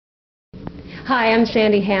Hi, I'm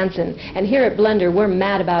Sandy Hansen, and here at Blender we're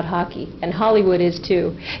mad about hockey, and Hollywood is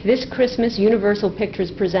too. This Christmas, Universal Pictures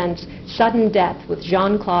presents Sudden Death with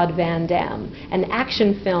Jean-Claude Van Damme, an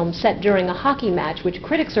action film set during a hockey match which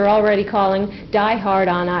critics are already calling Die Hard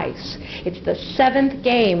on Ice. It's the 7th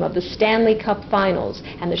game of the Stanley Cup Finals,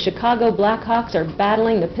 and the Chicago Blackhawks are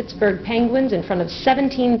battling the Pittsburgh Penguins in front of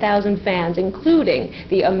 17,000 fans, including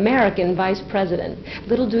the American Vice President.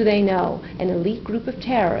 Little do they know, an elite group of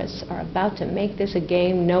terrorists are about to make this a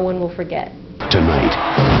game no one will forget. Tonight,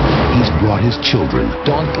 he's brought his children.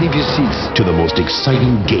 Don't leave your seats. To the most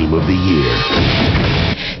exciting game of the year.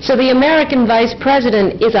 So the American Vice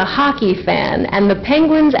President is a hockey fan, and the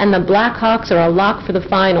Penguins and the Blackhawks are a lock for the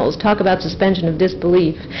finals. Talk about suspension of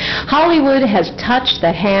disbelief. Hollywood has touched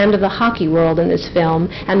the hand of the hockey world in this film,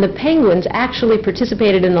 and the Penguins actually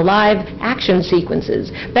participated in the live action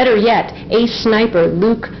sequences. Better yet, ace sniper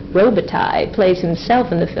Luc Robitaille plays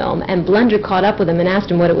himself in the film, and Blender caught up with him and asked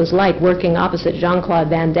him what it was like working opposite Jean-Claude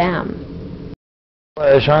Van Damme.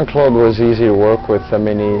 Jean-Claude was easy to work with. I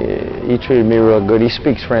mean, he treated me real good. He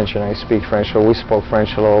speaks French and I speak French, so we spoke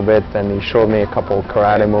French a little bit, and he showed me a couple of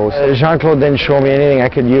karate moves. Jean-Claude didn't show me anything I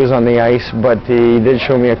could use on the ice, but he did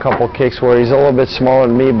show me a couple kicks where he's a little bit smaller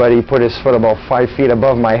than me, but he put his foot about 5 feet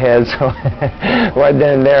above my head, so right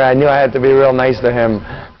then and there I knew I had to be real nice to him.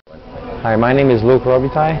 Hi, my name is Luc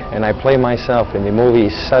Robitaille, and I play myself in the movie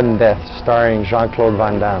Sudden Death, starring Jean-Claude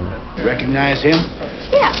Van Damme. You recognize him?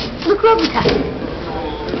 Yeah, Luc Robitaille.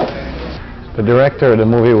 The director of the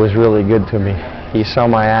movie was really good to me. He saw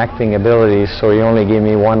my acting abilities, so he only gave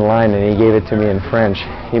me one line, and he gave it to me in French.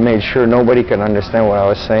 He made sure nobody could understand what I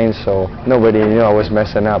was saying, so nobody knew I was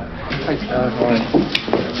messing up.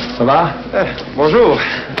 Ça va? Bonjour.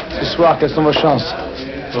 Ce soir, quelles sont vos chances?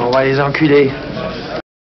 On va les enculer.